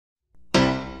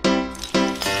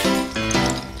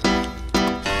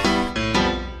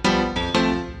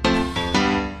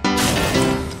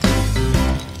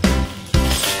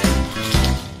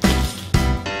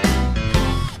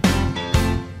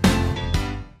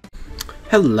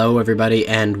Hello everybody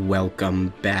and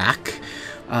welcome back.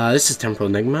 This is Temporal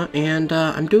Enigma and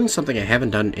I'm doing something I haven't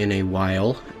done in a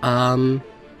while.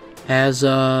 As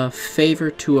a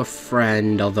favor to a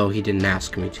friend, although he didn't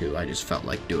ask me to, I just felt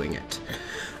like doing it.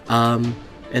 And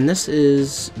this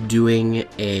is doing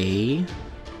a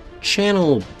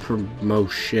channel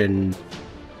promotion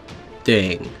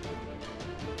thing.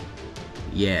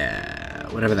 Yeah,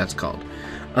 whatever that's called.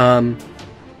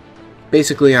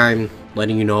 Basically I'm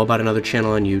letting you know about another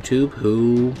channel on YouTube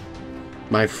who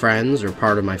my friends, or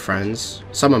part of my friends,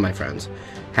 some of my friends,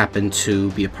 happen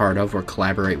to be a part of or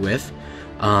collaborate with,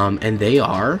 and they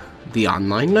are the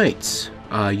Online Knights.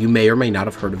 You may or may not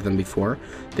have heard of them before.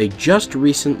 They just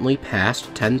recently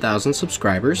passed 10,000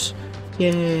 subscribers.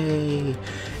 Yay!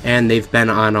 And they've been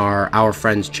on our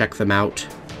Friends Check Them Out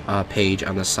page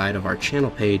on the side of our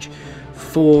channel page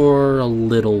for a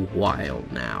little while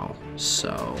now.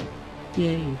 So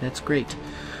yay, that's great.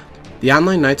 The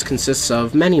Online Knights consists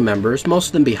of many members, most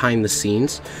of them behind the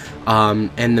scenes,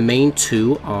 and the main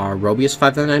two are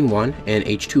Robius5991 and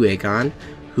H2Agon,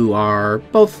 who are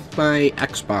both my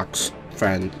Xbox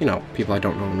friend, you know, people I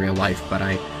don't know in real life, but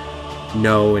I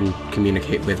know and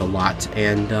communicate with a lot,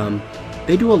 and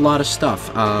they do a lot of stuff.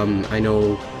 I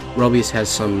know Robius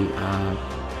has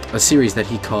a series that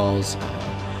he calls,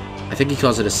 I think he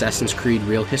calls it Assassin's Creed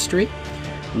Real History,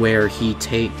 where he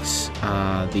takes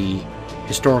the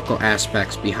historical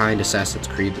aspects behind Assassin's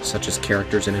Creed, such as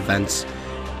characters and events,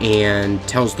 and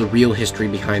tells the real history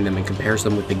behind them and compares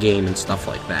them with the game and stuff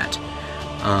like that.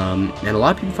 And a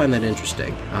lot of people find that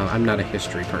interesting. I'm not a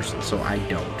history person, so I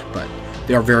don't, but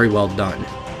they are very well done,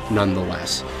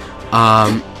 nonetheless.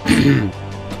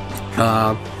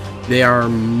 They are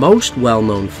most well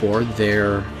known for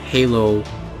their Halo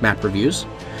map reviews.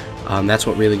 That's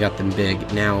what really got them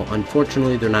big. Now,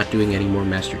 unfortunately, they're not doing any more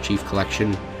Master Chief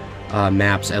Collection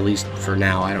maps, at least for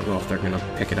now. I don't know if they're going to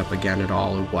pick it up again at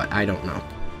all or what. I don't know.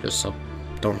 Just so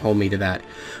don't hold me to that.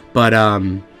 But,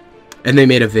 and they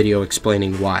made a video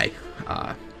explaining why.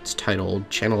 It's titled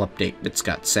Channel Update. It's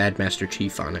got Sad Master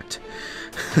Chief on it.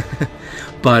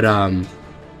 But,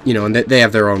 you know, and they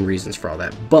have their own reasons for all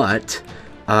that. But,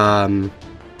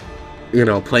 you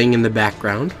know, playing in the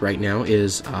background right now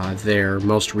is their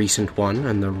most recent one,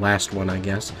 and their last one, I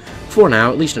guess, for now,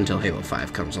 at least until Halo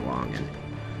 5 comes along and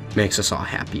makes us all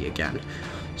happy again.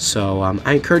 So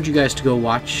I encourage you guys to go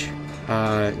watch,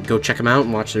 go check them out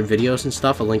and watch their videos and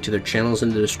stuff. A link to their channels in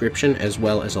the description, as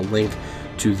well as a link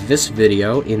to this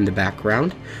video in the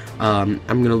background. I'm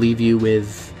going to leave you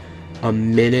with a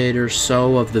minute or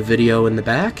so of the video in the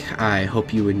back. I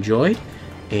hope you enjoyed.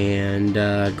 And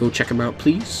go check them out,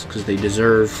 please, because they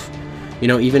deserve, you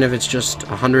know, even if it's just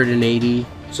 180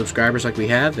 subscribers like we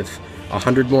have, if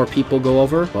 100 more people go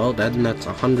over, well, then that's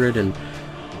 100 and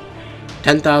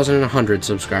 10,100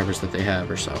 subscribers that they have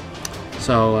or so.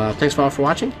 So, thanks for all for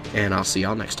watching, and I'll see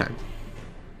y'all next time.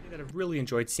 I've really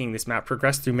enjoyed seeing this map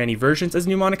progress through many versions, as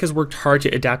Mnemonic has worked hard to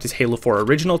adapt his Halo 4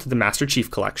 original to the Master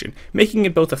Chief Collection, making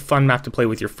it both a fun map to play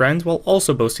with your friends while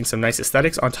also boasting some nice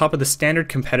aesthetics on top of the standard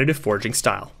competitive forging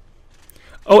style.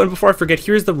 Oh, and before I forget,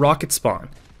 here's the rocket spawn.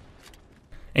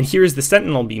 And here is the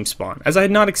Sentinel beam spawn, as I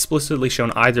had not explicitly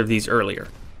shown either of these earlier.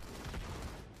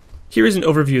 Here is an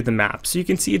overview of the map, so you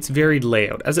can see its varied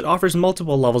layout, as it offers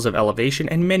multiple levels of elevation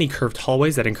and many curved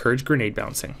hallways that encourage grenade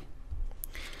bouncing.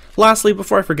 Lastly,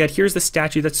 before I forget, here's the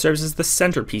statue that serves as the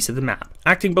centerpiece of the map,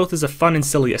 acting both as a fun and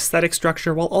silly aesthetic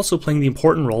structure while also playing the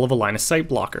important role of a line of sight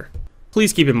blocker.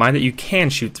 Please keep in mind that you can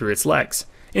shoot through its legs.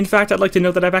 In fact, I'd like to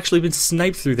note that I've actually been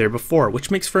sniped through there before,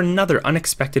 which makes for another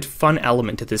unexpected fun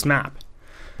element to this map.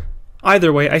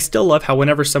 Either way, I still love how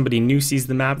whenever somebody new sees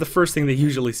the map, the first thing they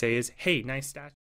usually say is, "Hey, nice statue."